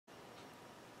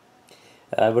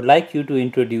I would like you to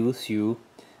introduce you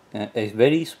a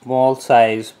very small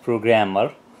size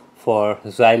programmer for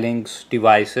Xilinx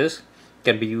devices.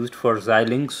 Can be used for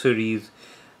Xilinx series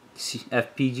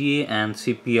FPGA and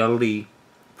CPLD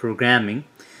programming.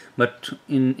 But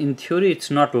in theory,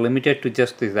 it's not limited to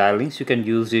just the Xilinx. You can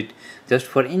use it just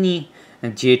for any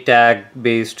JTAG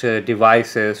based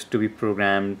devices to be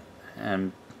programmed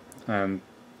and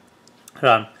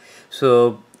run.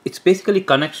 So it's basically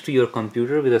connects to your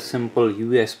computer with a simple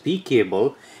USB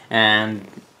cable, and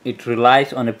it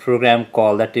relies on a program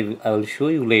call that I will show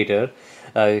you later,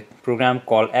 a program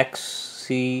called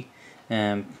XIFT1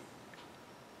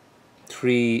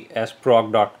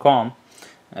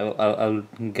 I'll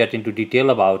get into detail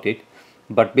about it,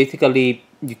 but basically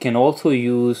you can also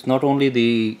use not only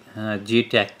the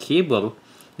JTAG cable,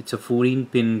 it's a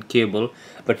 14-pin cable,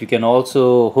 but you can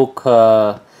also hook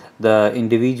the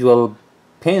individual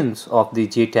pins of the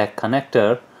JTAG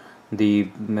connector, the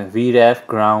VREF,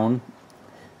 ground,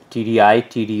 TDI,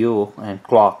 TDO, and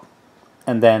clock,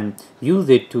 and then use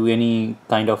it to any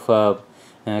kind of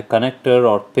connector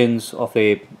or pins of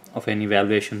an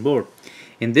evaluation board.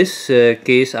 In this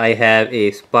case, I have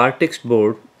a Spartex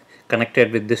board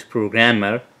connected with this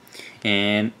programmer,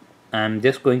 and I'm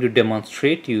just going to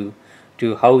demonstrate you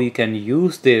to how you can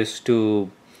use this to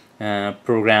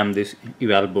program this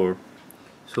eval board.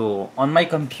 So on my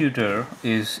computer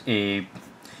is a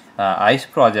ICE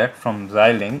project from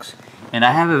Xilinx, and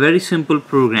I have a very simple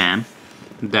program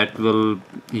that will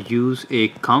use a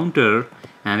counter,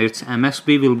 and its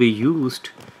MSB will be used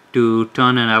to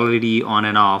turn an LED on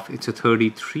and off. It's a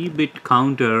 33-bit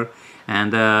counter,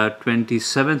 and the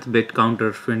 27th-bit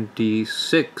counter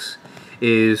 26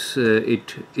 is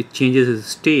it changes its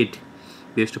state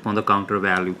based upon the counter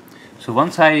value. So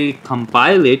once I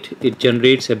compile it, it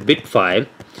generates a bit file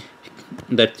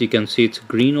that you can see it's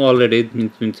green already.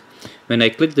 Means when I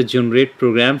click the generate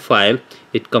program file,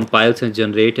 it compiles and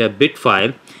generates a bit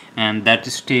file, and that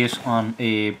stays on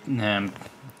a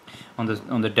on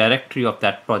the directory of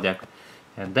that project.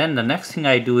 And then the next thing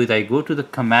I do is I go to the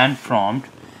command prompt,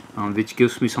 which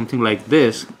gives me something like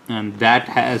this, and that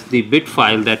has the bit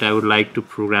file that I would like to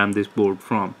program this board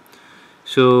from.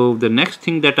 So the next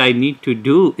thing that I need to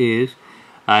do is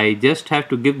I just have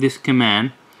to give this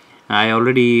command. I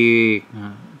already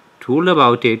told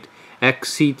about it,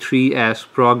 xc3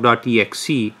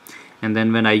 and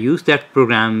then when I use that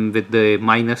program with the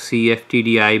 -c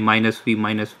ftdi -v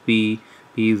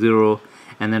 -p0,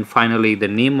 and then finally the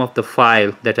name of the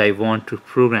file that I want to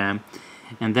program,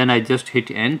 and then I just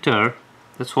hit enter.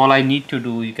 That's all I need to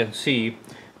do. You can see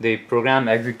the program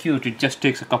execute. It just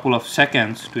takes a couple of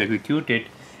seconds to execute it,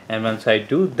 and once I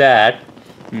do that,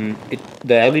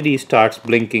 the LED starts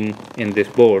blinking in this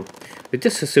board. It's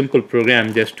just a simple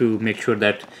program just to make sure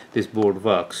that this board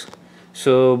works.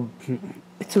 So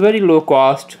it's a very low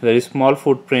cost, very small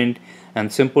footprint,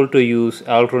 and simple to use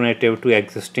alternative to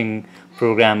existing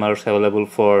programmers available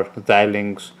for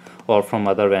Xilinx or from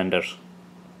other vendors.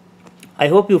 I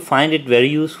hope you find it very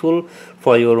useful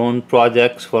for your own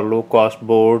projects, for low cost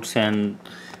boards and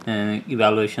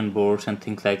evaluation boards and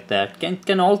things like that.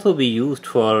 Can also be used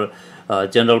for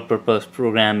general purpose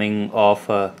programming of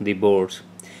the boards.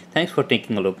 Thanks for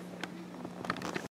taking a look.